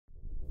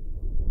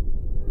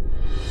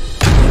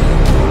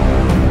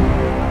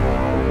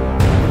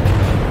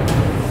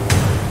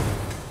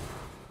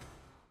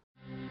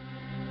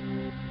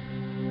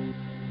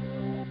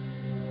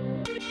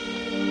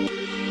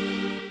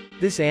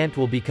This ant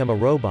will become a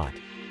robot.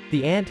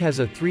 The ant has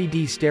a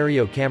 3D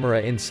stereo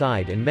camera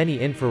inside and many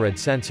infrared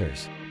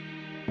sensors.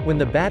 When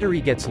the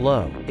battery gets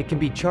low, it can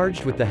be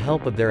charged with the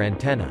help of their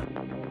antenna.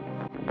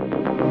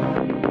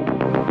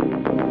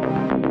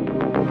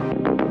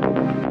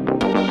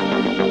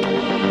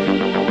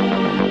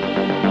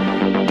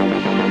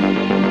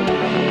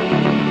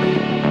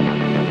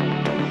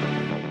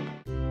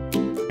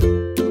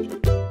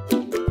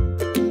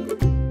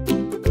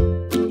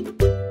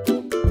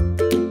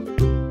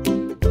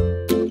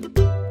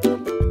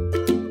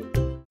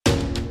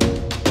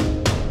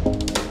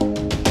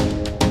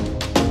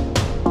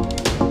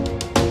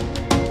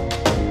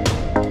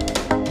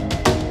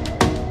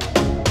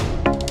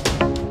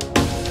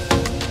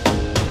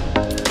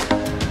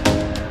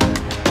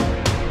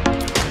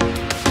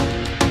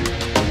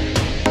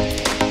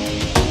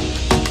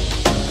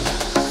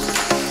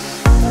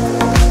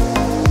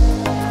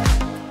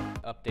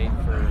 Update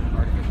for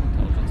artificial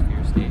intelligence for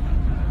your state.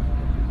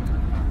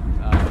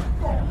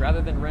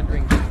 Rather than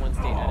rendering just one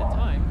state at a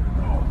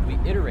time,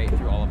 we iterate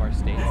through all of our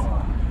states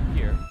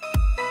here.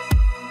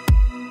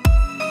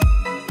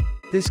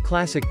 This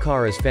classic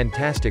car is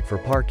fantastic for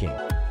parking.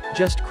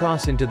 Just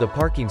cross into the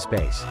parking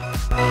space.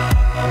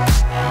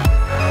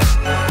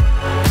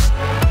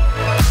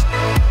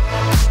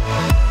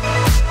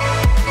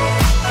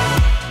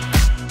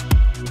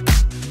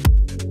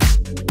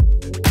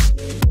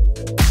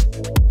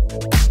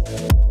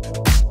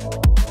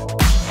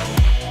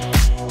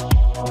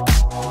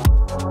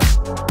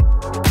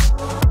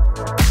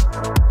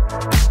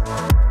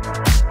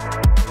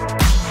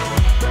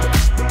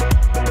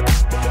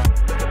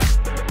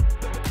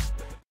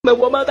 Me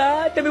voy a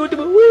matar, este es mi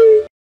último.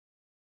 Uy.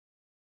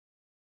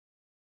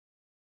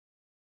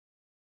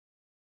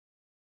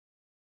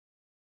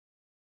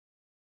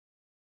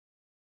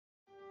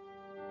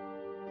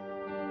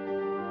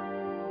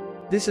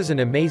 This is an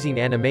amazing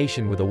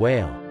animation with a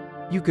whale.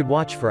 You could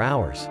watch for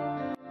hours.